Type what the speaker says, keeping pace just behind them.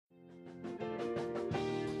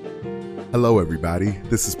Hello, everybody.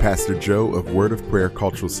 This is Pastor Joe of Word of Prayer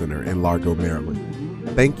Cultural Center in Largo, Maryland.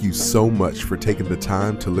 Thank you so much for taking the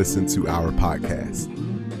time to listen to our podcast.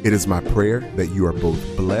 It is my prayer that you are both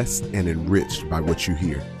blessed and enriched by what you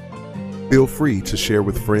hear. Feel free to share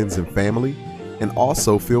with friends and family, and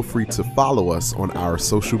also feel free to follow us on our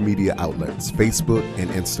social media outlets, Facebook and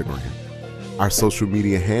Instagram. Our social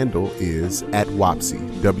media handle is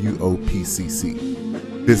 @WOPCC, W-O-P-C-C.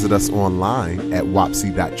 Visit us online at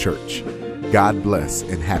wopc.church. God bless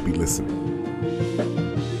and happy listening.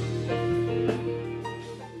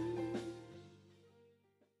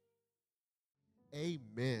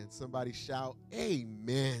 Amen. Somebody shout,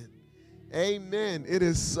 amen. Amen. It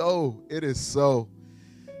is so. It is so.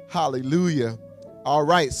 Hallelujah. All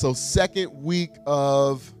right. So second week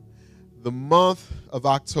of the month of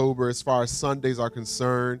October as far as Sundays are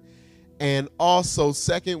concerned. And also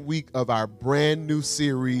second week of our brand new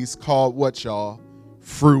series called what, y'all?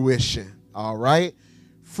 Fruition. All right.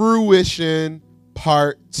 Fruition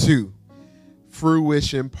Part 2.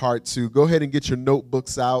 Fruition Part 2. Go ahead and get your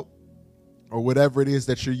notebooks out or whatever it is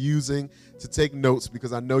that you're using to take notes,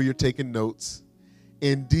 because I know you're taking notes.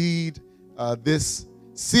 Indeed, this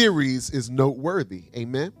series is noteworthy.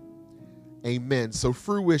 Amen. Amen. So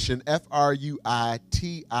fruition, Fruition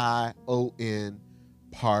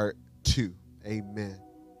Part 2. Amen.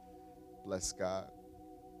 Bless God.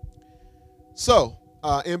 So,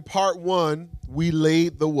 in part 1, we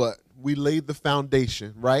laid the what? We laid the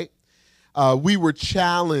foundation, right? We were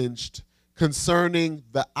challenged concerning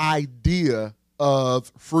the idea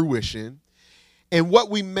of fruition and what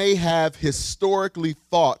we may have historically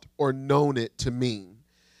thought or known it to mean.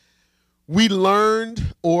 We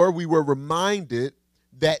learned, or we were reminded,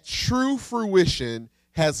 that true fruition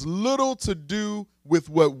has little to do with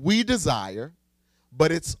what we desire,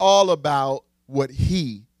 but it's all about what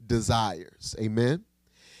He desires. Amen.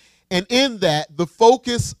 And in that, the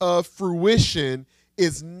focus of fruition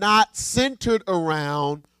is not centered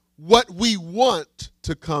around what we want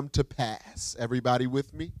to come to pass. Everybody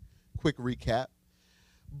with me? Quick recap.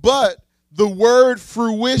 But the word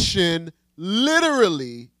fruition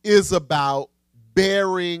literally is about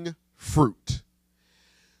bearing fruit.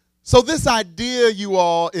 So this idea, you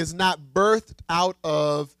all, is not birthed out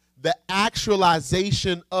of the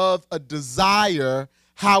actualization of a desire.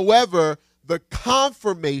 However, the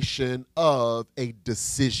confirmation of a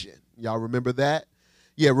decision. Y'all remember that?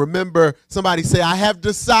 Yeah, remember, somebody say, I have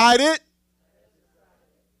decided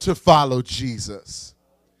to follow Jesus.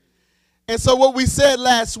 And so what we said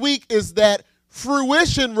last week is that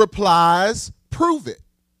fruition replies, prove it.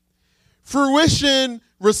 Fruition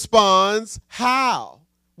responds, how?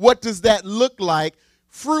 What does that look like?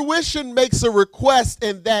 Fruition makes a request,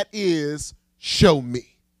 and that is, show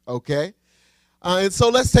me. Okay? And so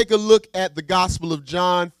let's take a look at the Gospel of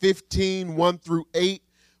John 15, 1 through 8.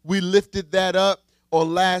 We lifted that up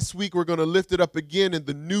on last week. We're going to lift it up again in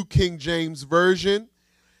the New King James Version.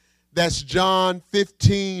 That's John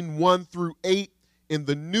 15, 1 through 8 in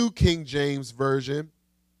the New King James Version.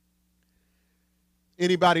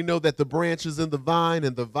 Anybody know that the branch is in the vine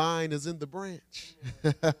and the vine is in the branch?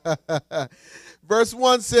 Verse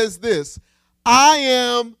 1 says this, I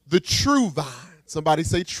am the true vine. Somebody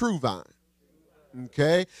say true vine.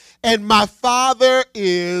 Okay. And my Father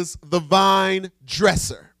is the vine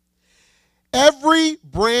dresser. Every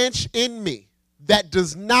branch in me that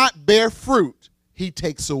does not bear fruit, He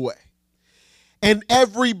takes away. And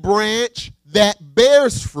every branch that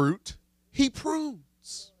bears fruit, He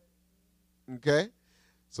prunes. Okay.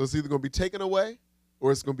 So it's either going to be taken away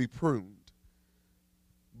or it's going to be pruned.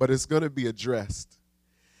 But it's going to be addressed,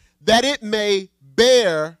 that it may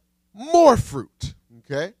bear more fruit.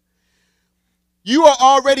 Okay. You are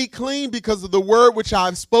already clean because of the word which I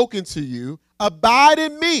have spoken to you. Abide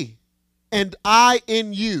in me, and I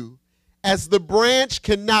in you, as the branch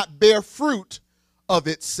cannot bear fruit of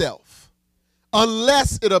itself,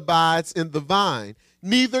 unless it abides in the vine.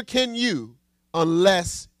 Neither can you,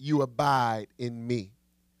 unless you abide in me.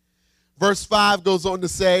 Verse 5 goes on to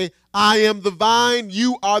say, I am the vine,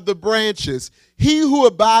 you are the branches. He who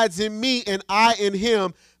abides in me and I in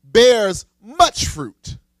him bears much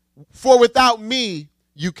fruit. For without me,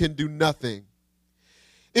 you can do nothing.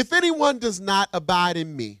 If anyone does not abide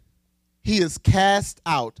in me, he is cast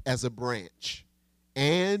out as a branch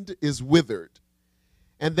and is withered.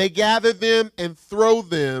 And they gather them and throw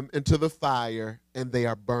them into the fire, and they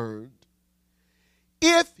are burned.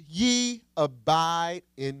 If ye abide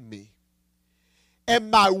in me,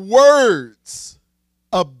 and my words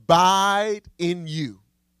abide in you,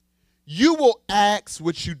 you will ask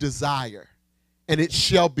what you desire, and it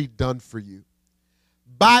shall be done for you.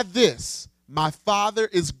 By this my Father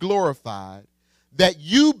is glorified, that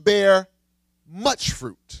you bear much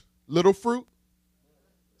fruit. Little fruit?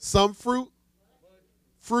 Some fruit?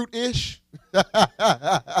 Fruit-ish?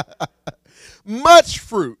 Much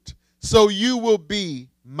fruit, so you will be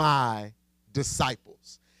my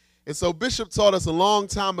disciples. And so Bishop taught us a long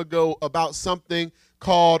time ago about something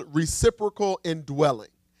called reciprocal indwelling.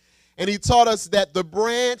 And he taught us that the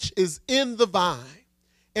branch is in the vine,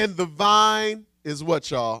 and the vine is what,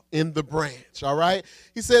 y'all? In the branch, all right?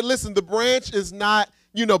 He said, listen, the branch is not,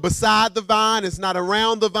 beside the vine. It's not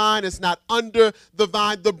around the vine. It's not under the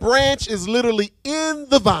vine. The branch is literally in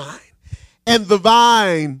the vine, and the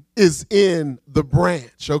vine is in the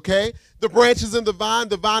branch, okay? The branch is in the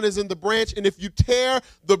vine is in the branch, and if you tear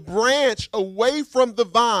the branch away from the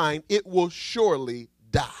vine, it will surely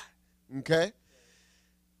die, okay?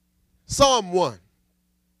 Psalm 1.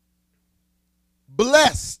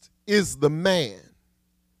 Blessed is the man,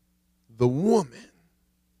 the woman,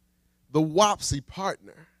 the wapsie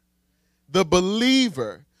partner, the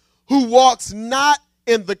believer who walks not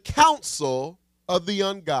in the counsel of the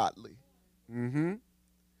ungodly.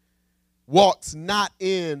 Walks not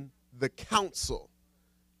in the counsel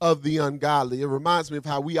of the ungodly. It reminds me of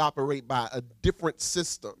how we operate by a different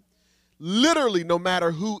system. Literally, no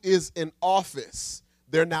matter who is in office,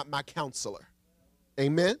 they're not my counselor.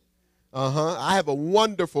 Amen? I have a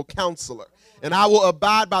wonderful counselor, and I will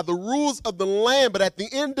abide by the rules of the land, but at the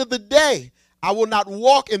end of the day, I will not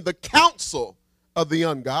walk in the counsel of the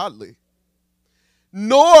ungodly,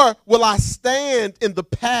 nor will I stand in the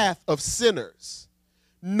path of sinners,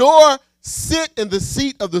 nor sit in the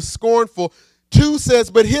seat of the scornful. 2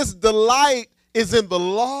 says, but his delight is in the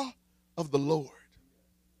law of the Lord,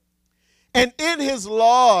 and in his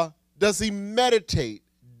law does he meditate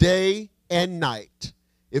day and night.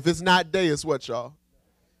 If it's not day, it's what, y'all?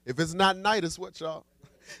 If it's not night, it's what, y'all?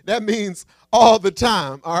 That means all the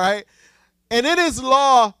time, all right? And in his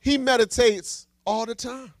law, he meditates all the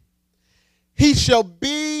time. He shall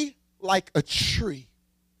be like a tree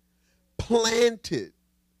planted.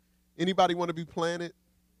 Anybody want to be planted?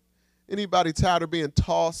 Anybody tired of being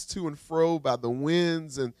tossed to and fro by the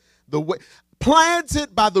winds and the way?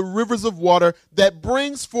 Planted by the rivers of water that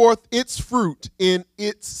brings forth its fruit in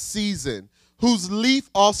its season, whose leaf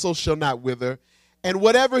also shall not wither, and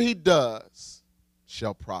whatever he does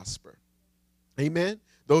shall prosper. Amen?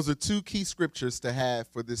 Those are 2 key scriptures to have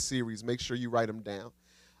for this series. Make sure you write them down.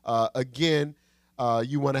 Again,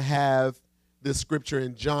 you want to have this scripture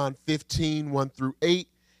in John 15, 1 through 8,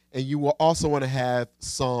 and you will also want to have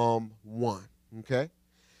Psalm 1, okay?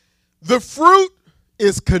 The fruit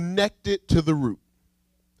is connected to the root.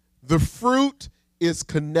 The fruit is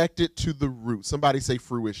connected to the root. Somebody say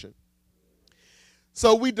fruition.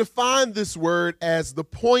 So we define this word as the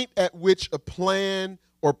point at which a plan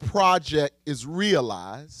or project is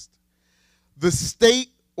realized, the state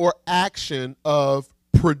or action of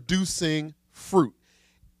producing fruit.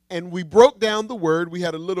 And we broke down the word. We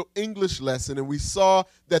had a little English lesson, and we saw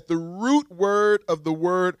that the root word of the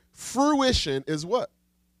word fruition is what?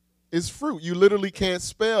 Is fruit. You literally can't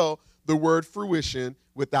spell the word fruition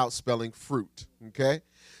without spelling fruit, okay?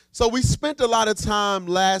 So we spent a lot of time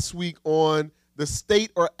last week on the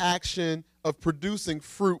state or action of producing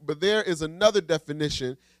fruit, but there is another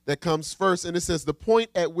definition that comes first, and it says the point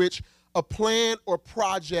at which a plan or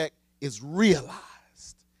project is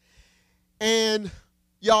realized. And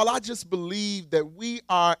y'all, I just believe that we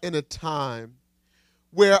are in a time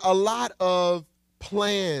where a lot of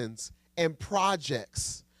plans and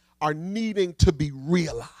projects are needing to be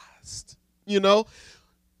realized.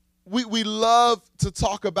 We love to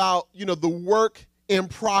talk about, the work in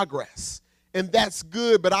progress. And that's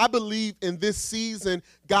good, but I believe in this season,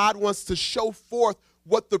 God wants to show forth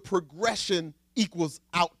what the progression equals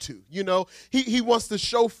out to. He wants to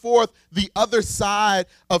show forth the other side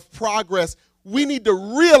of progress. We need to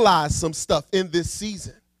realize some stuff in this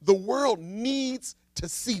season. The world needs to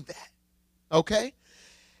see that, okay?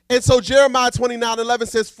 And so Jeremiah 29:11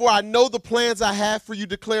 says, for I know the plans I have for you,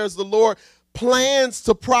 declares the Lord, plans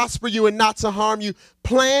to prosper you and not to harm you,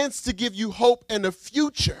 plans to give you hope and a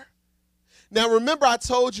future. Now, remember, I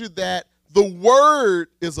told you that the word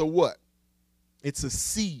is a what? It's a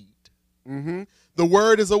seed. The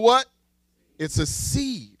word is a what? It's a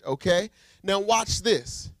seed, okay? Now, watch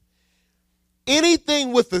this.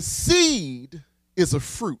 Anything with a seed is a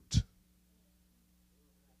fruit.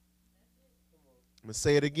 I'm going to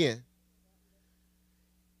say it again.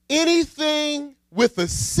 Anything with a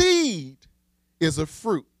seed is a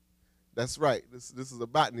fruit. That's right. This is a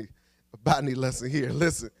botany lesson here.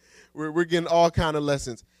 Listen. We're getting all kind of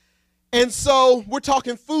lessons. And so we're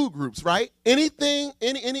talking food groups, right? Anything,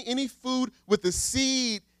 any food with a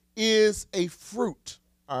seed is a fruit,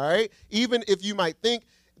 all right? Even if you might think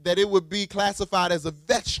that it would be classified as a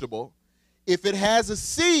vegetable, if it has a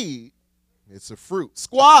seed, it's a fruit.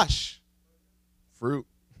 Squash, fruit.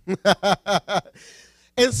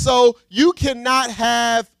 And so you cannot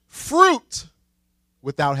have fruit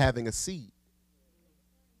without having a seed.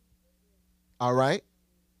 All right?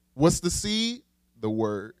 What's the seed? The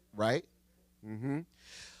word, right?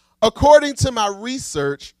 According to my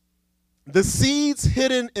research, the seeds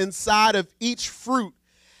hidden inside of each fruit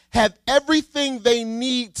have everything they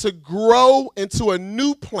need to grow into a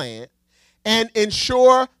new plant and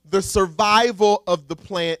ensure the survival of the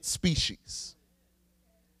plant species.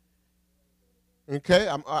 Okay,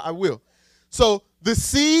 I will. So the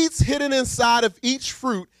seeds hidden inside of each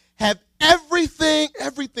fruit have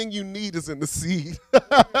everything you need is in the seed.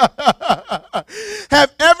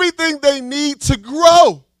 Have everything they need to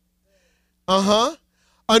grow. A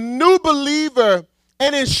new believer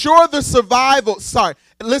and ensure the survival,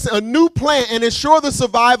 a new plant and ensure the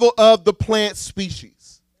survival of the plant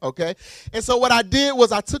species. Okay? And so what I did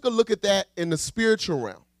was I took a look at that in the spiritual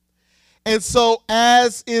realm. And so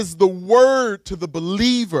as is the word to the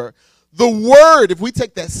believer, the word, if we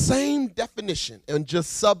take that same definition and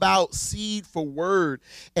just sub out seed for word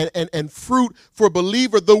and fruit for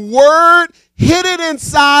believer, the word hidden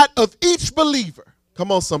inside of each believer,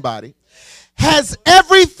 come on somebody, has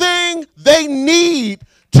everything they need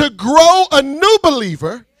to grow a new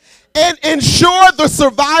believer and ensure the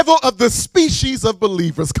survival of the species of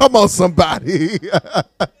believers. Come on somebody.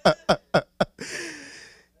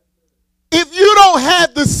 If you don't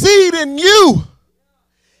have the seed in you,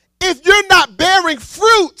 if you're not bearing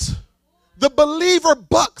fruit, the believer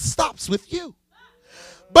buck stops with you.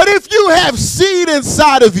 But if you have seed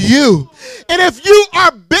inside of you, and if you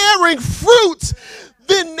are bearing fruit,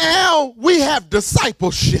 then now we have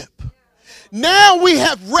discipleship. Now we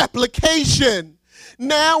have replication.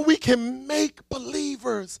 Now we can make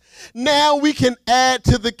believers. Now we can add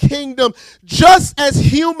to the kingdom. Just as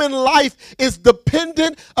human life is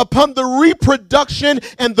dependent upon the reproduction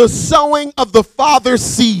and the sowing of the Father's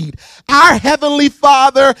seed, our Heavenly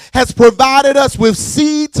Father has provided us with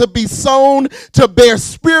seed to be sown to bear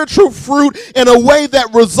spiritual fruit in a way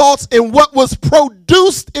that results in what was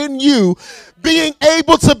produced in you being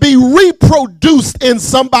able to be reproduced in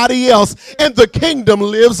somebody else, and the kingdom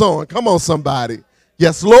lives on. Come on, somebody.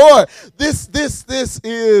 Yes, Lord. This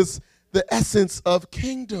is the essence of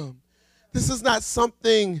kingdom. This is not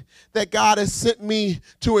something that God has sent me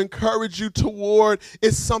to encourage you toward.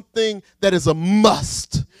 It's something that is a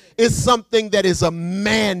must. It's something that is a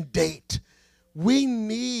mandate. We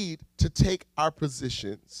need to take our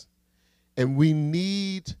positions and we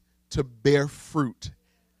need to bear fruit.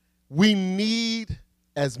 We need,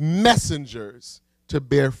 as messengers, to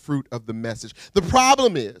bear fruit of the message. The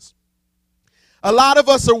problem is, a lot of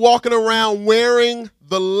us are walking around wearing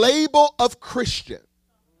the label of Christian,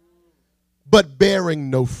 but bearing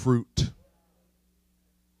no fruit.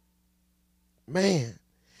 Man,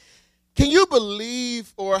 can you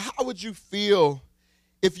believe, or how would you feel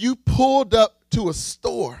if you pulled up to a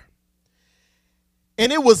store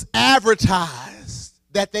and it was advertised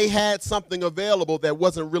that they had something available that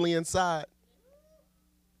wasn't really inside?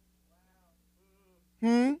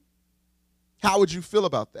 How would you feel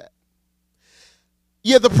about that?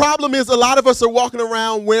 Yeah, the problem is a lot of us are walking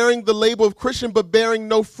around wearing the label of Christian but bearing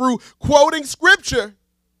no fruit, quoting scripture,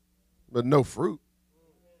 but no fruit.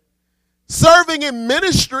 Serving in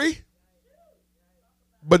ministry,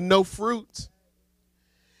 but no fruit.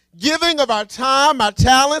 Giving of our time, our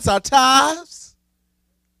talents, our tithes,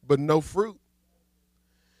 but no fruit.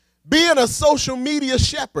 Being a social media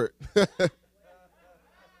shepherd.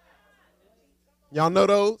 Y'all know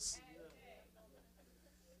those?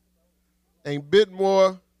 Ain't bit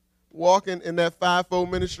more walking in that fivefold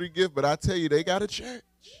ministry gift, but I tell you, they got a church.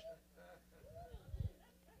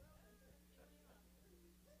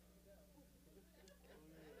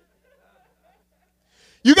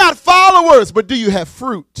 You got followers, but do you have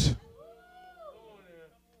fruit?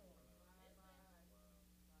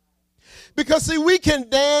 Because, see, we can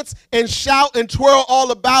dance and shout and twirl all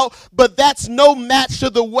about, but that's no match to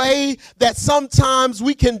the way that sometimes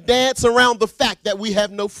we can dance around the fact that we have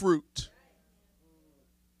no fruit.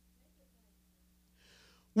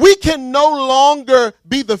 We can no longer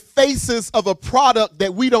be the faces of a product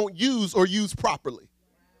that we don't use or use properly.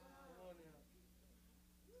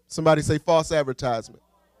 Somebody say false advertisement.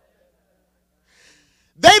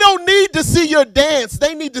 They don't need to see your dance.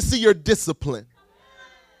 They need to see your discipline.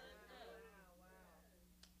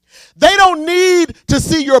 They don't need to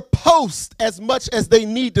see your post as much as they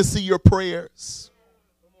need to see your prayers.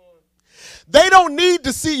 They don't need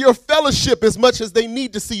to see your fellowship as much as they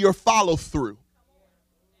need to see your follow through.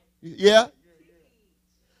 Yeah?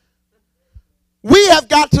 We have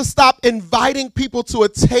got to stop inviting people to a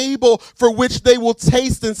table for which they will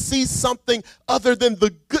taste and see something other than the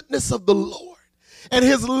goodness of the Lord and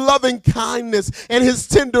his loving kindness and his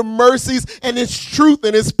tender mercies and his truth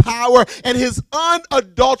and his power and his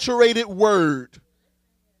unadulterated word.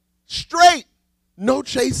 Straight, no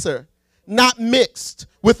chaser, not mixed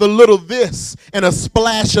with a little this and a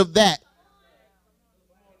splash of that.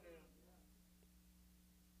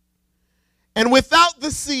 And without the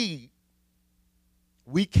seed,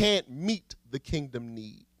 we can't meet the kingdom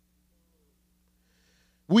need.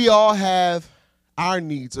 We all have our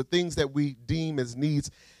needs or things that we deem as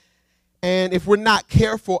needs. And if we're not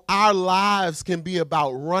careful, our lives can be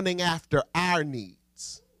about running after our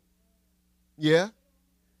needs. Yeah?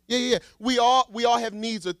 Yeah. We all have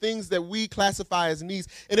needs or things that we classify as needs.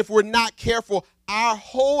 And if we're not careful, our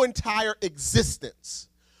whole entire existence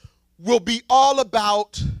will be all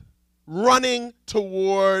about running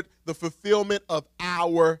toward the fulfillment of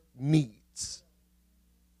our needs.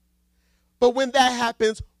 But when that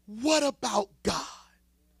happens, what about God?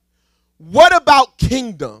 What about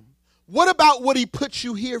kingdom? What about what he put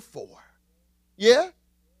you here for? Yeah?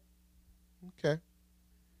 Okay.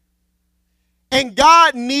 And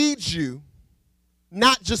God needs you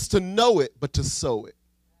not just to know it, but to sow it.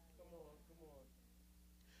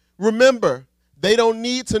 Remember, they don't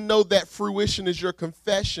need to know that fruition is your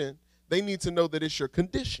confession. They need to know that it's your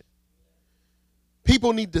condition.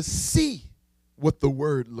 People need to see what the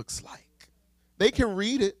word looks like. They can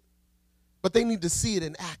read it, but they need to see it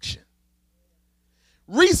in action.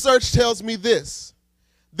 Research tells me this: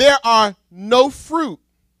 there are no fruit,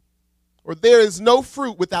 or there is no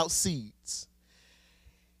fruit without seeds.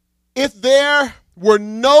 If there were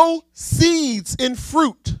no seeds in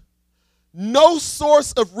fruit, no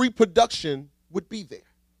source of reproduction would be there.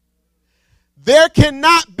 There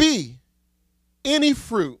cannot be any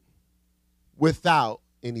fruit without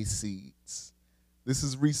any seeds. This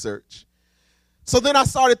is research. So then I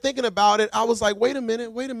started thinking about it. I was like, wait a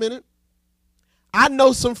minute. I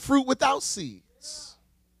know some fruit without seeds.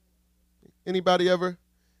 Anybody ever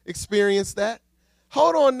experienced that?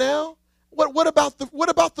 Hold on now. What about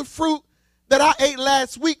the fruit that I ate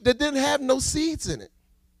last week that didn't have no seeds in it?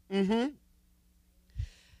 Mm-hmm.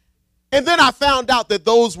 And then I found out that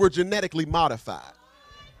those were genetically modified.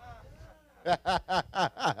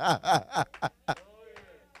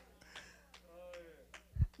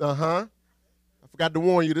 Uh-huh. I forgot to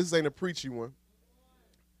warn you, this ain't a preachy one.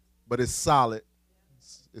 But it's solid.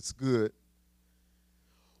 It's good.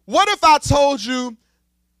 What if I told you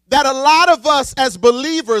that a lot of us as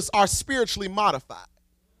believers are spiritually modified?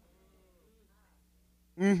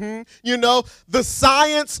 Mm-hmm. You know, the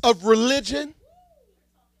science of religion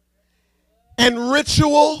and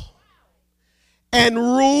ritual and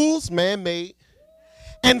rules, man-made,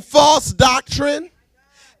 and false doctrine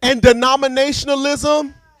and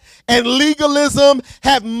denominationalism and legalism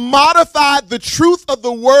have modified the truth of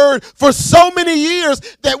the word for so many years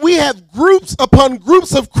that we have groups upon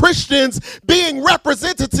groups of Christians being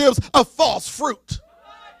representatives of false fruit.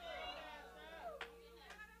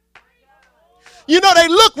 You know, they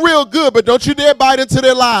look real good, but don't you dare bite into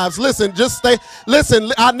their lives. Listen, just stay.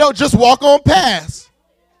 Listen, I know, just walk on past.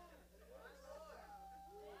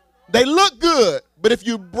 They look good, but if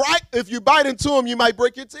you bite into them, you might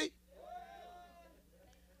break your teeth.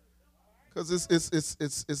 Because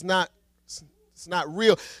it's not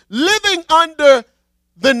real. Living under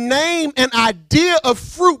the name and idea of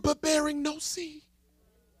fruit, but bearing no seed.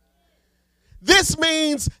 This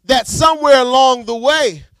means that somewhere along the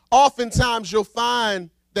way, oftentimes you'll find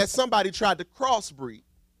that somebody tried to crossbreed.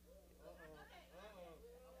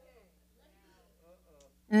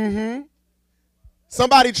 Mm-hmm.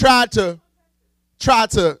 Somebody tried to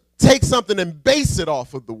take something and base it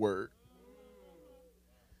off of the word.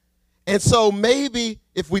 And so maybe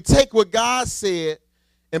if we take what God said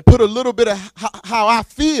and put a little bit of how I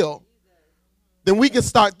feel, then we can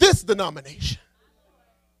start this denomination.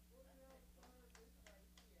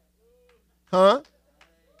 Huh?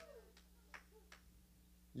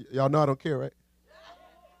 Y'all know I don't care, right?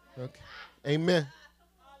 Okay. Amen.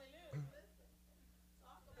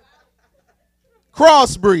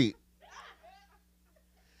 Crossbreed.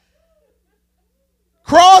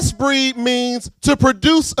 Crossbreed means to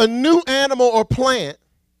produce a new animal or plant,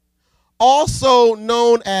 also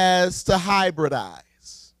known as to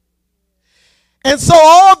hybridize. And so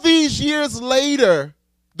all these years later,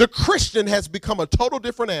 The Christian has become a total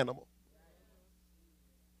different animal.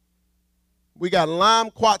 We got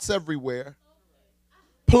lime quarts everywhere,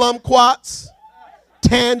 plum quarts,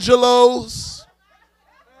 tangelos.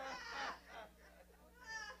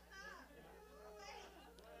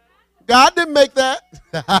 God didn't make that.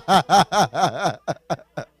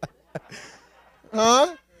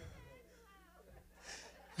 Huh?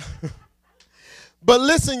 But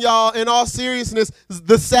listen, y'all, in all seriousness,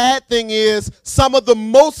 the sad thing is some of the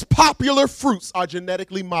most popular fruits are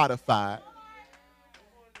genetically modified.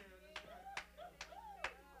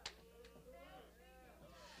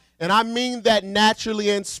 And I mean that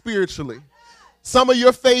naturally and spiritually. Some of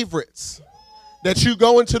your favorites that you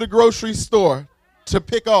go into the grocery store to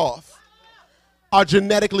pick off are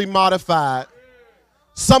genetically modified.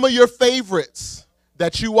 Some of your favorites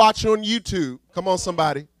that you watch on YouTube, come on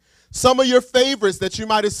somebody. Some of your favorites that you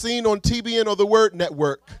might have seen on TBN or the Word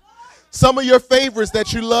Network. Some of your favorites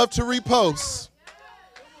that you love to repost.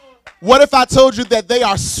 What if I told you that they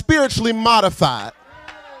are spiritually modified?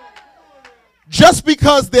 Just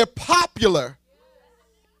because they're popular.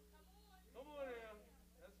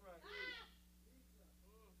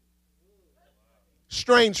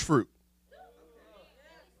 Strange fruit.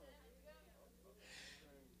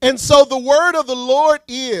 And so the word of the Lord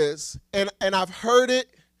is, and I've heard it,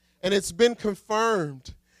 and it's been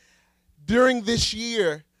confirmed during this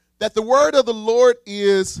year, that the word of the Lord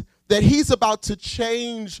is that he's about to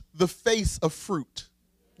change the face of fruit.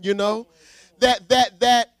 You know?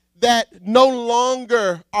 That no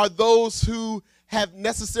longer are those who have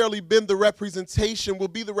necessarily been the representation will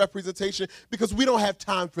be the representation, because we don't have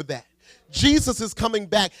time for that. Jesus is coming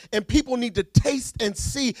back, and people need to taste and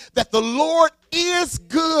see that the Lord is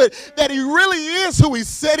good, that he really is who he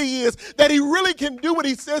said he is, that he really can do what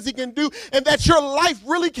he says he can do, and that your life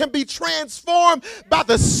really can be transformed by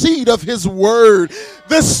the seed of his word.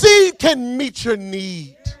 The seed can meet your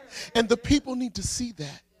need, and the people need to see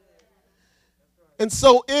that. And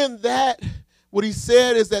so in that, what he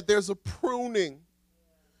said is that there's a pruning.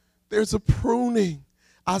 There's a pruning.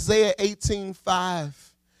 Isaiah 18:5.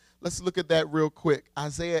 Let's look at that real quick.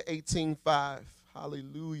 Isaiah 18:5.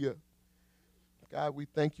 Hallelujah. God, we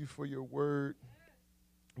thank you for your word.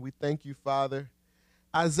 We thank you, Father.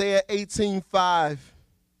 Isaiah 18:5.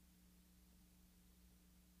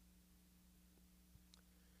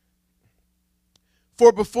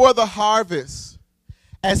 For before the harvest,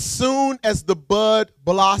 as soon as the bud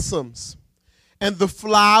blossoms and the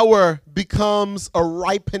flower becomes a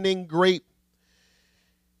ripening grape,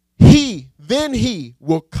 then he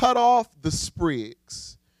will cut off the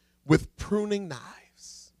sprigs with pruning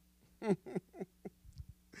knives.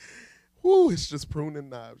 Whoo, it's just pruning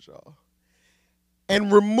knives, y'all.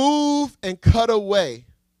 And remove and cut away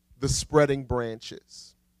the spreading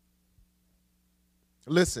branches.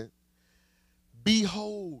 Listen,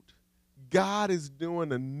 behold, God is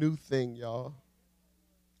doing a new thing, y'all.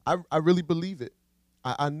 I really believe it.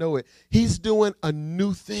 I know it. He's doing a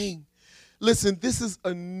new thing. Listen, this is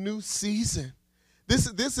a new season. This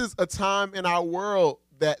is a time in our world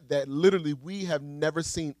that literally we have never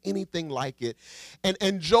seen anything like it.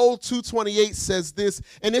 And Joel 2:28 says this,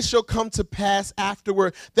 and it shall come to pass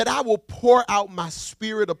afterward that I will pour out my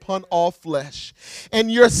spirit upon all flesh,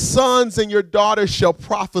 and your sons and your daughters shall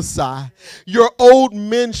prophesy. Your old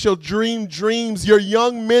men shall dream dreams. Your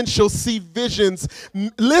young men shall see visions.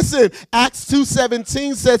 Listen, Acts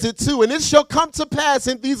 2:17 says it too. And it shall come to pass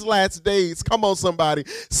in these last days. Come on, somebody.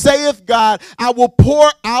 Saith God, I will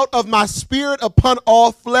pour out of my spirit upon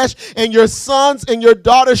all flesh, and your sons and your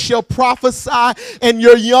daughters shall prophesy, and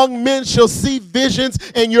your young men shall see visions,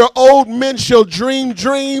 and your old men shall dream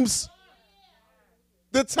dreams.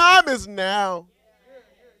 The time is now.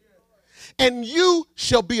 And you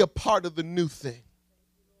shall be a part of the new thing.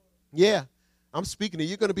 Yeah, I'm speaking to you.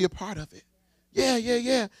 You're going to be a part of it.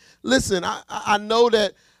 Yeah. Listen, I know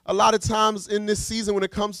that a lot of times in this season when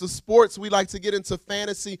it comes to sports, we like to get into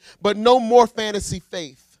fantasy, but no more fantasy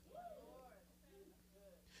faith.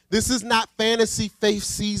 This is not fantasy faith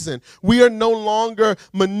season. We are no longer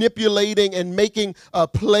manipulating and making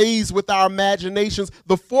plays with our imaginations.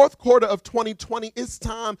 The fourth quarter of 2020, it's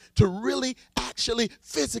time to really, actually,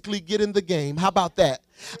 physically get in the game. How about that?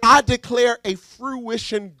 I declare a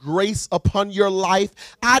fruition grace upon your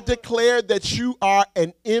life. I declare that you are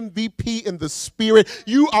an MVP in the spirit.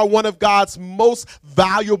 You are one of God's most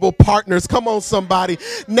valuable partners. Come on, somebody.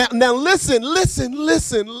 Now listen.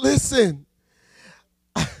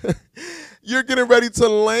 You're getting ready to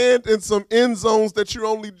land in some end zones that you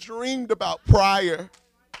only dreamed about prior.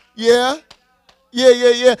 Yeah.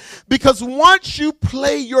 Because once you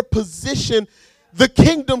play your position, The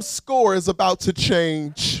kingdom score is about to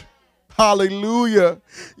change. Hallelujah.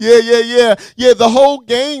 Yeah. The whole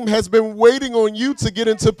game has been waiting on you to get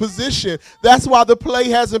into position. That's why the play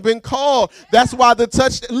hasn't been called. That's why the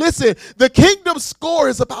touch. Listen, the kingdom score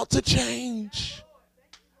is about to change.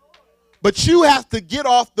 But you have to get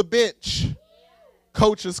off the bench.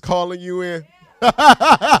 Coach is calling you in.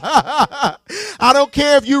 I don't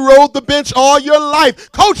care if you rode the bench all your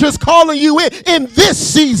life. Coach is calling you in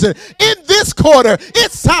this season, in this quarter.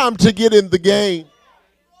 It's time to get in the game.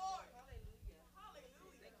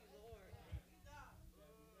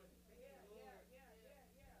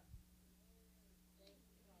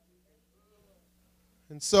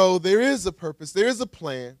 And so there is a purpose. There is a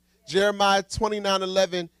plan. Jeremiah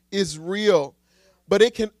 29:11 is real. But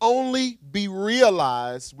it can only be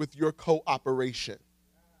realized with your cooperation.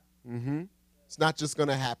 It's not just going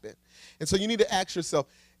to happen. And so you need to ask yourself,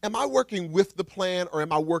 am I working with the plan or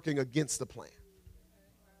am I working against the plan?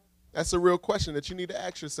 That's a real question that you need to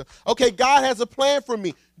ask yourself. Okay, God has a plan for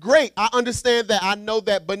me. Great, I understand that. I know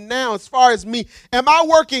that. But now, as far as me, am I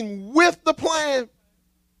working with the plan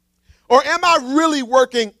or am I really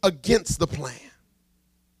working against the plan?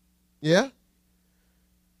 Yeah?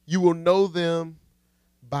 You will know them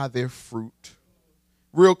by their fruit.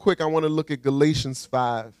 Real quick, I want to look at Galatians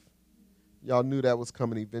 5. Y'all knew that was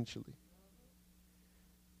coming eventually.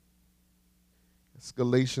 It's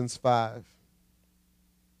Galatians 5.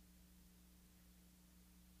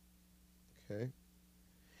 Okay.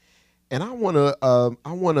 And I want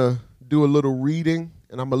to do a little reading,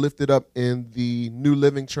 and I'm going to lift it up in the New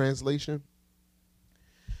Living Translation.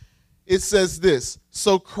 It says this: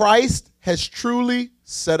 so Christ has truly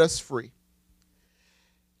set us free.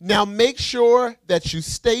 Now make sure that you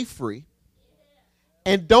stay free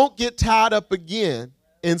and don't get tied up again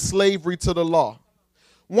in slavery to the law.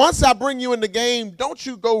 Once I bring you in the game, don't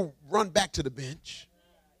you go run back to the bench.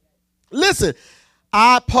 Listen,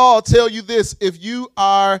 I, Paul, tell you this: if you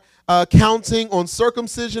are counting on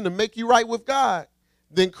circumcision to make you right with God,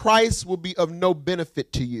 then Christ will be of no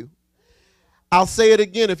benefit to you. I'll say it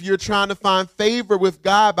again. If you're trying to find favor with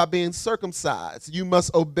God by being circumcised, you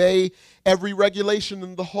must obey every regulation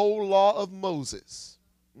in the whole law of Moses.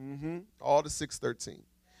 All the 613.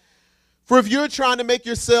 For if you're trying to make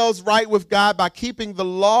yourselves right with God by keeping the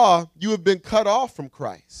law, you have been cut off from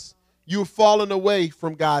Christ. You have fallen away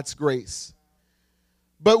from God's grace.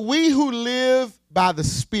 But we who live by the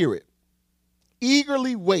Spirit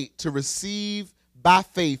eagerly wait to receive by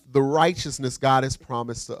faith the righteousness God has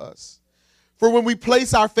promised to us. For when we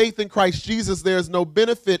place our faith in Christ Jesus, there is no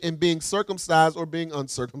benefit in being circumcised or being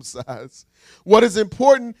uncircumcised. What is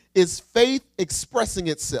important is faith expressing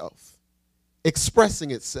itself,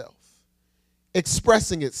 expressing itself,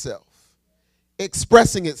 expressing itself,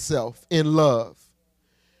 expressing itself in love.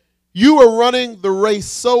 You are running the race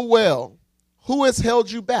so well. Who has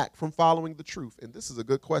held you back from following the truth? And this is a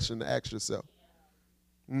good question to ask yourself.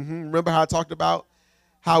 Remember how I talked about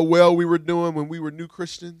how well we were doing when we were new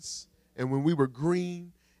Christians? And when we were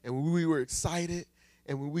green, and when we were excited,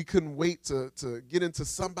 and when we couldn't wait to get into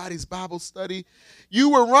somebody's Bible study, you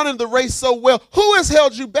were running the race so well. Who has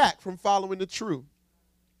held you back from following the truth?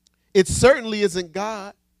 It certainly isn't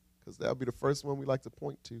God, because that'll be the first one we like to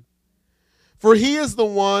point to. For he is the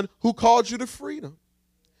one who called you to freedom.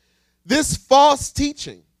 This false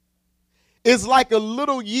teaching is like a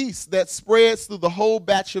little yeast that spreads through the whole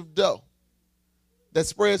batch of dough, that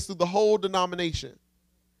spreads through the whole denomination.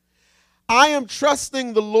 I am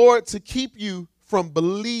trusting the Lord to keep you from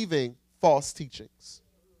believing false teachings.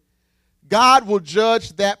 God will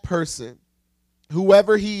judge that person,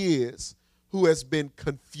 whoever he is, who has been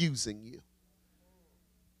confusing you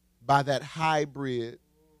by that hybrid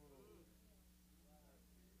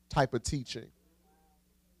type of teaching,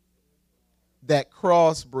 that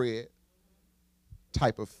crossbred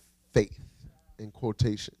type of faith, in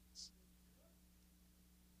quotations.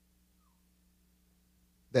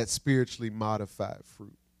 That spiritually modified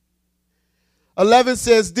fruit. 11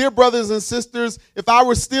 says, dear brothers and sisters, if I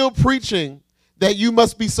were still preaching that you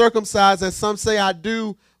must be circumcised, as some say I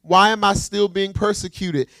do, why am I still being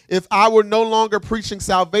persecuted? If I were no longer preaching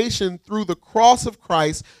salvation through the cross of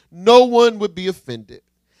Christ, no one would be offended.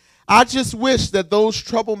 I just wish that those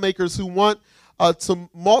troublemakers who want to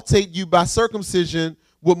mutilate you by circumcision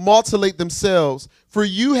would mutilate themselves. For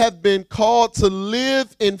you have been called to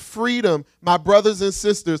live in freedom, my brothers and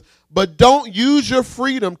sisters, but don't use your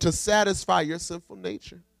freedom to satisfy your sinful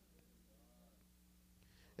nature.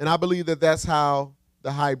 And I believe that that's how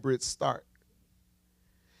the hybrids start.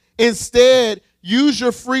 Instead, use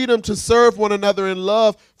your freedom to serve one another in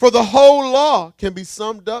love, for the whole law can be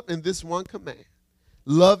summed up in this one command.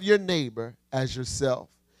 Love your neighbor as yourself.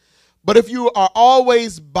 But if you are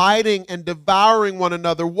always biting and devouring one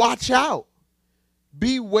another, watch out.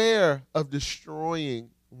 Beware of destroying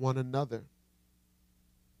one another.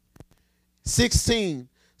 16.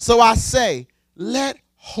 So I say, let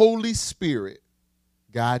Holy Spirit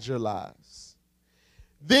guide your lives.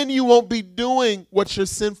 Then you won't be doing what your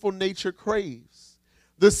sinful nature craves.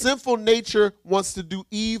 The sinful nature wants to do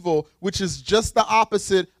evil, which is just the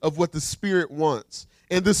opposite of what the Spirit wants.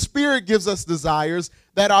 And the Spirit gives us desires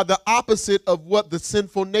that are the opposite of what the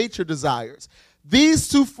sinful nature desires. These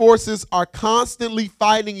two forces are constantly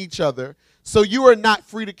fighting each other, so you are not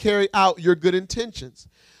free to carry out your good intentions.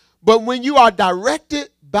 But when you are directed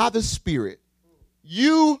by the Spirit,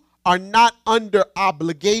 you are not under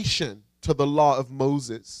obligation to the law of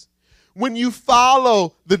Moses. When you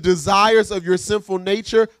follow the desires of your sinful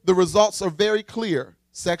nature, the results are very clear.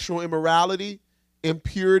 Sexual immorality,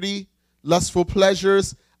 impurity, lustful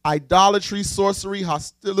pleasures, idolatry, sorcery,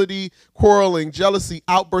 hostility, quarreling, jealousy,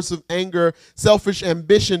 outbursts of anger, selfish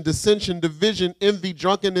ambition, dissension, division, envy,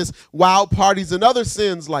 drunkenness, wild parties, and other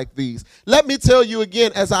sins like these. Let me tell you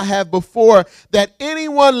again, as I have before, that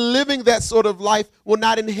anyone living that sort of life will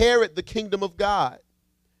not inherit the kingdom of God.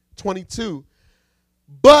 22.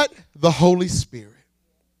 But the Holy Spirit.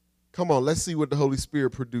 Come on, let's see what the Holy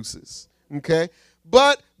Spirit produces. Okay?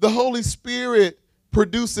 But the Holy Spirit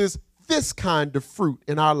produces this kind of fruit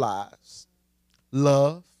in our lives.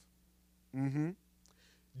 Love,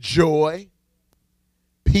 joy,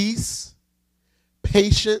 peace,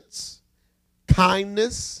 patience,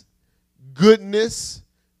 kindness, goodness,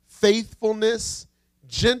 faithfulness,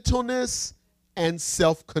 gentleness, and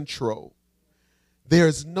self-control. There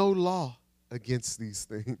is no law against these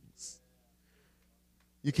things.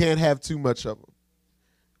 You can't have too much of them.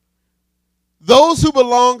 Those who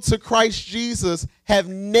belong to Christ Jesus have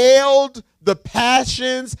nailed the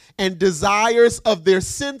passions and desires of their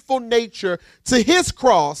sinful nature to his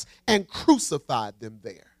cross and crucified them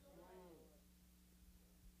there.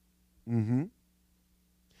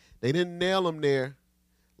 They didn't nail them there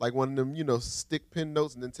like one of them, stick pen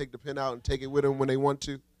notes and then take the pen out and take it with them when they want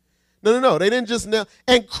to. No. They didn't just nail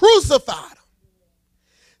and crucified them.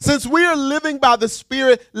 Since we are living by the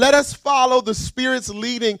Spirit, let us follow the Spirit's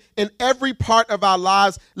leading in every part of our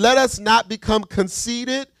lives. Let us not become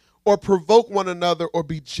conceited or provoke one another or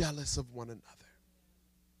be jealous of one another.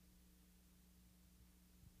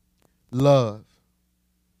 Love,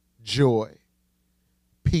 joy,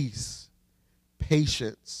 peace,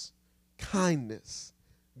 patience, kindness,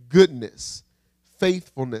 goodness,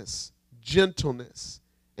 faithfulness, gentleness,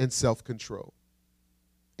 and self-control.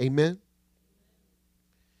 Amen.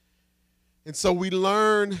 And so we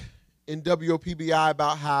learn in WOPBI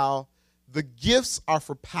about how the gifts are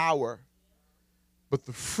for power, but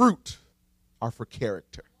the fruit are for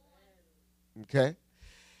character. Okay?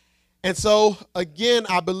 And so, again,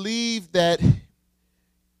 I believe that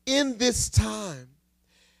in this time,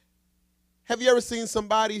 have you ever seen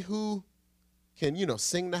somebody who can,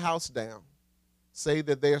 sing the house down, say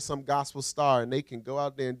that they're some gospel star, and they can go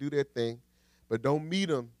out there and do their thing, but don't meet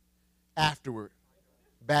them afterward?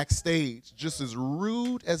 Backstage, just as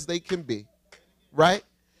rude as they can be, right?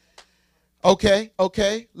 Okay.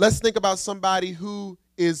 Let's think about somebody who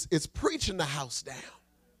is preaching the house down.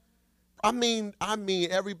 I mean,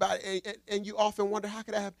 everybody, and you often wonder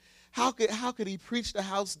how could he preach the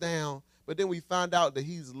house down, but then we find out that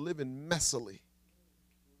he's living messily.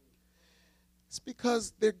 It's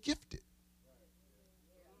because they're gifted.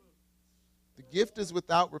 The gift is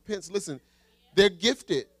without repentance. Listen, they're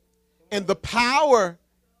gifted, and the power.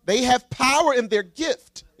 They have power in their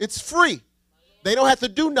gift. It's free. They don't have to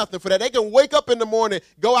do nothing for that. They can wake up in the morning,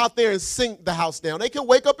 go out there and sing the house down. They can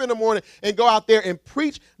wake up in the morning and go out there and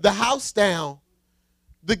preach the house down.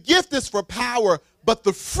 The gift is for power, but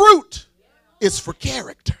the fruit is for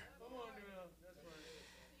character.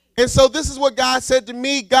 And so this is what God said to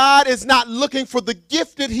me. God is not looking for the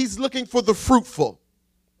gifted. He's looking for the fruitful.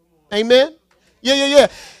 Amen? Yeah.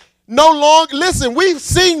 No longer, listen, we've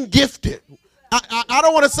seen gifted. I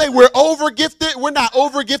don't want to say we're over-gifted. We're not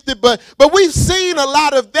over-gifted, but we've seen a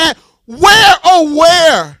lot of that.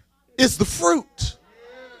 Where is the fruit?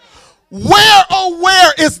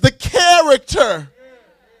 Where is the character?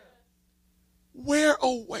 Where?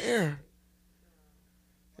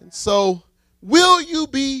 And so, will you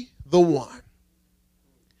be the one?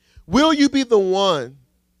 Will you be the one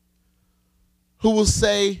who will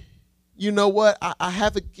say, you know what, I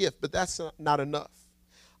have a gift, but that's not enough?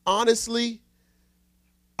 Honestly,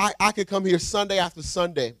 I could come here Sunday after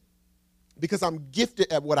Sunday because I'm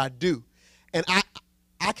gifted at what I do. And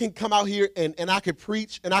I can come out here and I could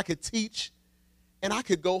preach and I could teach and I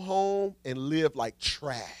could go home and live like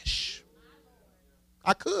trash.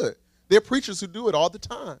 I could. There are preachers who do it all the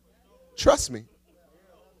time. Trust me.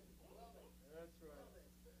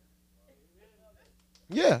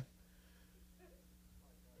 Yeah.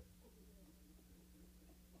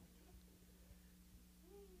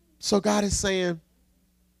 So God is saying,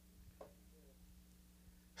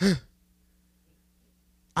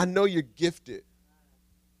 I know you're gifted,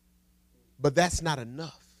 but that's not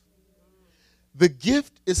enough. The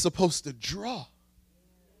gift is supposed to draw.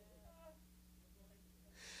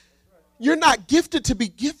 You're not gifted to be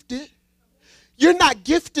gifted. You're not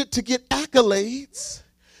gifted to get accolades.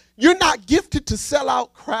 You're not gifted to sell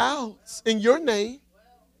out crowds in your name.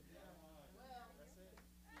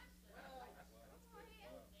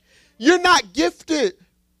 You're not gifted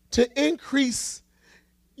to increase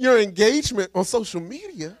your engagement on social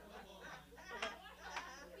media.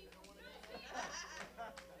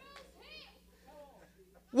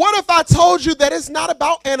 What if I told you that it's not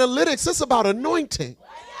about analytics, it's about anointing?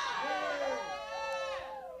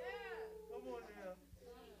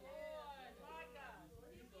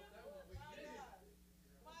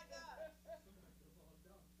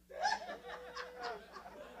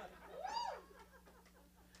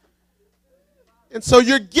 And so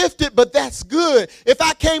you're gifted, but that's good. If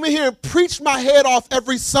I came in here and preached my head off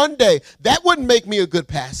every Sunday, that wouldn't make me a good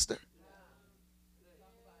pastor.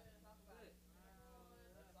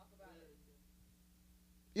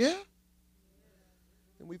 Yeah?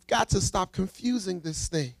 And we've got to stop confusing this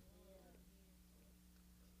thing.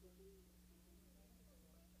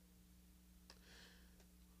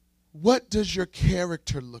 What does your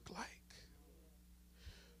character look like?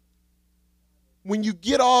 When you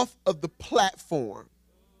get off of the platform,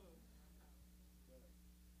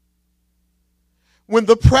 when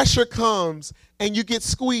the pressure comes and you get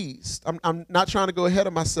squeezed, I'm not trying to go ahead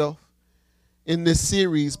of myself in this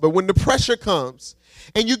series, but when the pressure comes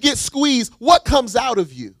and you get squeezed, what comes out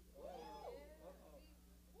of you?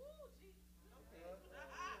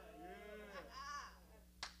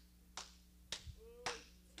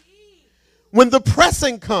 When the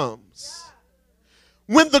pressing comes,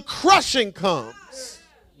 when the crushing comes,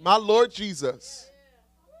 my Lord Jesus,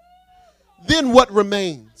 then what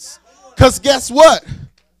remains? Because guess what?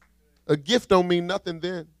 A gift don't mean nothing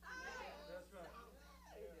then.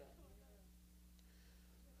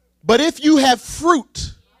 But if you have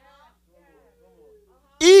fruit,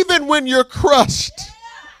 even when you're crushed,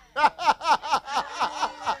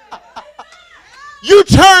 you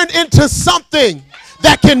turn into something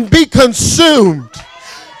that can be consumed.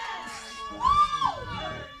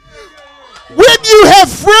 When you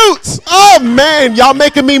have fruit, oh man, y'all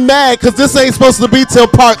making me mad because this ain't supposed to be till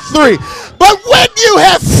part 3. But when you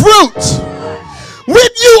have fruit, when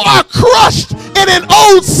you are crushed in an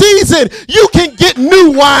old season, you can get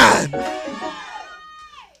new wine.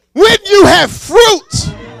 When you have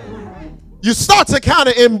fruit, you start to kind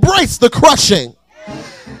of embrace the crushing.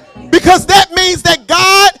 Because that means that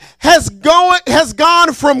God has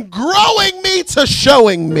gone from growing me to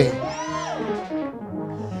showing me.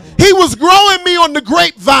 He was growing me on the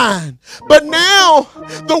grapevine, but now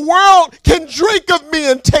the world can drink of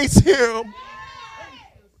me and taste him.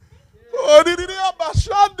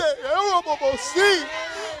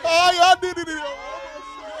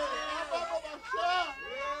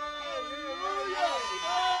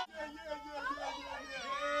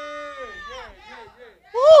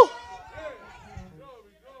 Woo.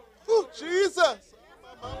 Woo, Jesus.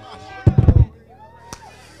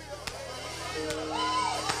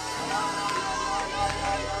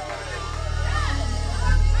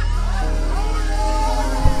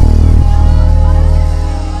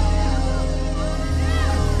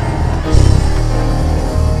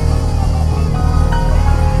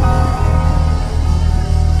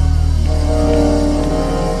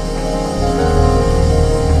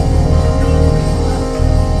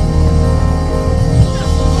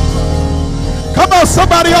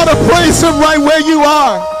 Somebody ought to praise him right where you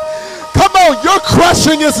are. Come on, your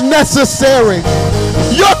crushing is necessary.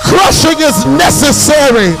 Your crushing is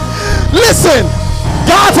necessary. Listen,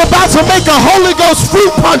 God's about to make a Holy Ghost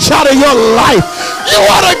fruit punch out of your life. You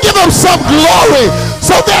ought to give him some glory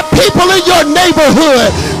so that people in your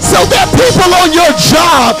neighborhood, so that people on your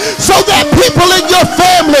job, so that people in your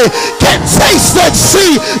family can taste and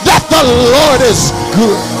see that the Lord is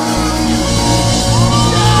good.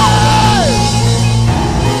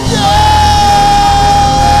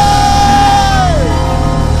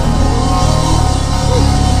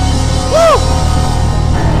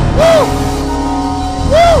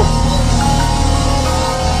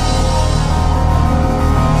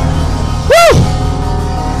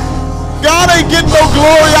 God, ain't getting no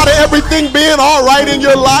glory out of everything being all right in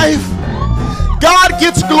your life. God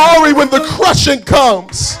gets glory when the crushing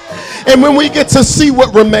comes and when we get to see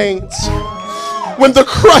what remains. When the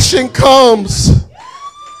crushing comes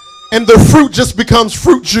and the fruit just becomes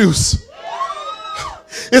fruit juice.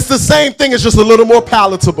 It's the same thing, it's just a little more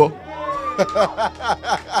palatable.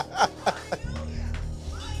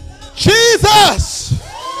 Jesus!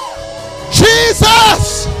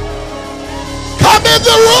 Jesus! Come in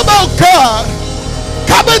the room, oh God.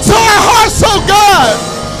 Come into our hearts, oh God.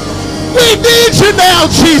 We need you now,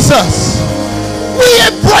 Jesus. We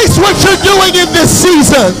embrace what you're doing in this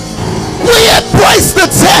season. We embrace the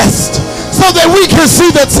test so that we can see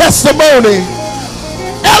the testimony.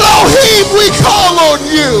 Elohim, we call on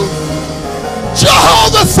you.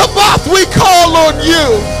 Jehovah Sabaoth, we call on you.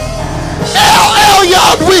 El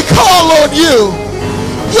Elyon, we call on you.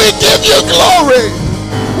 We give you glory.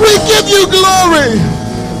 We give you glory.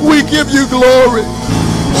 We give you glory.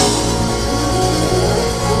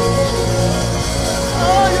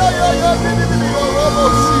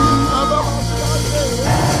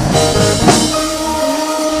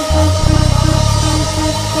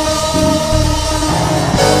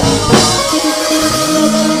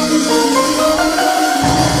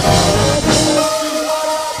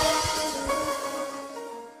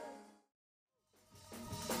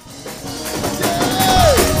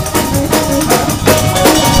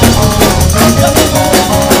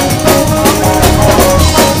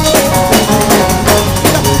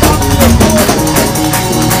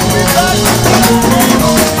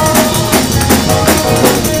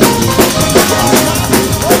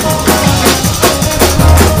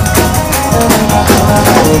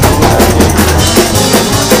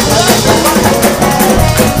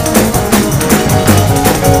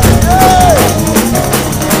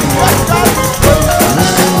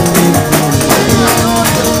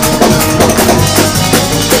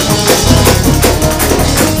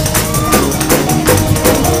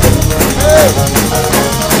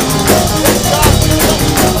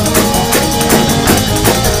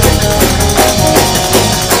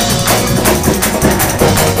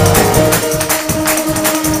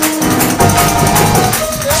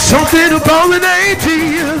 Something about an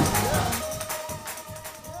angel.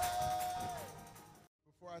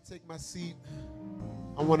 Before I take my seat,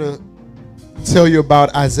 I want to tell you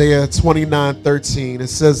about Isaiah 29:13. It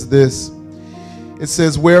says this. It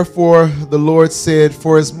says, wherefore the Lord said,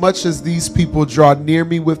 for as much as these people draw near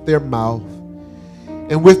me with their mouth,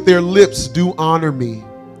 and with their lips do honor me,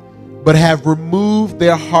 but have removed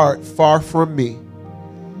their heart far from me,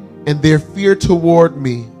 and their fear toward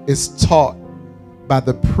me is taught by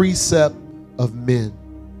the precept of men.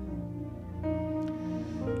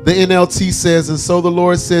 The NLT says, and so the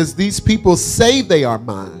Lord says, these people say they are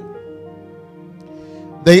mine.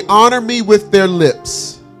 They honor me with their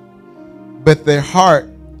lips, but their heart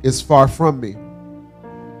is far from me.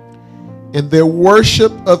 And their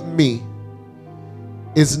worship of me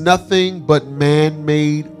is nothing but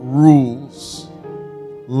man-made rules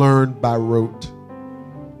learned by rote.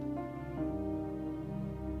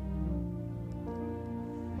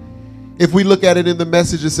 If we look at it in the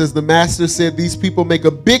Message, it says, the master said these people make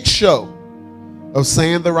a big show of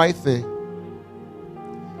saying the right thing,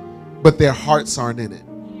 but their hearts aren't in it.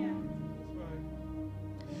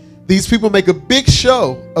 These people make a big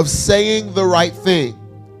show of saying the right thing,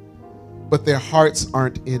 but their hearts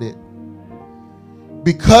aren't in it.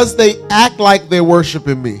 Because they act like they're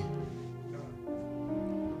worshiping me,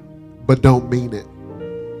 but don't mean it.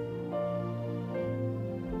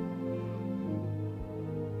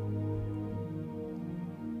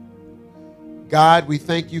 God, we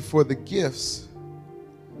thank you for the gifts,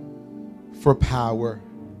 for power.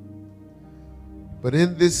 But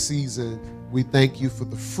in this season, we thank you for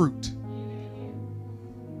the fruit,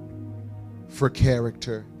 for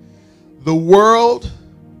character. The world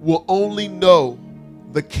will only know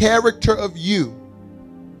the character of you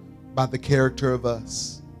by the character of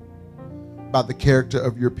us, by the character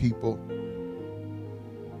of your people.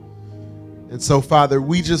 And so, Father,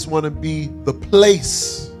 we just want to be the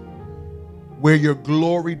place where your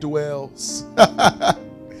glory dwells.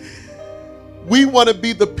 We want to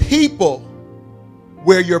be the people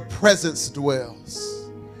where your presence dwells.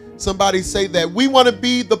 Somebody say that. We want to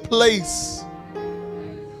be the place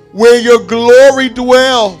where your glory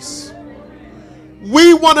dwells.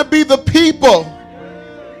 We want to be the people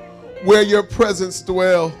where your presence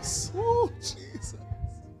dwells. Ooh,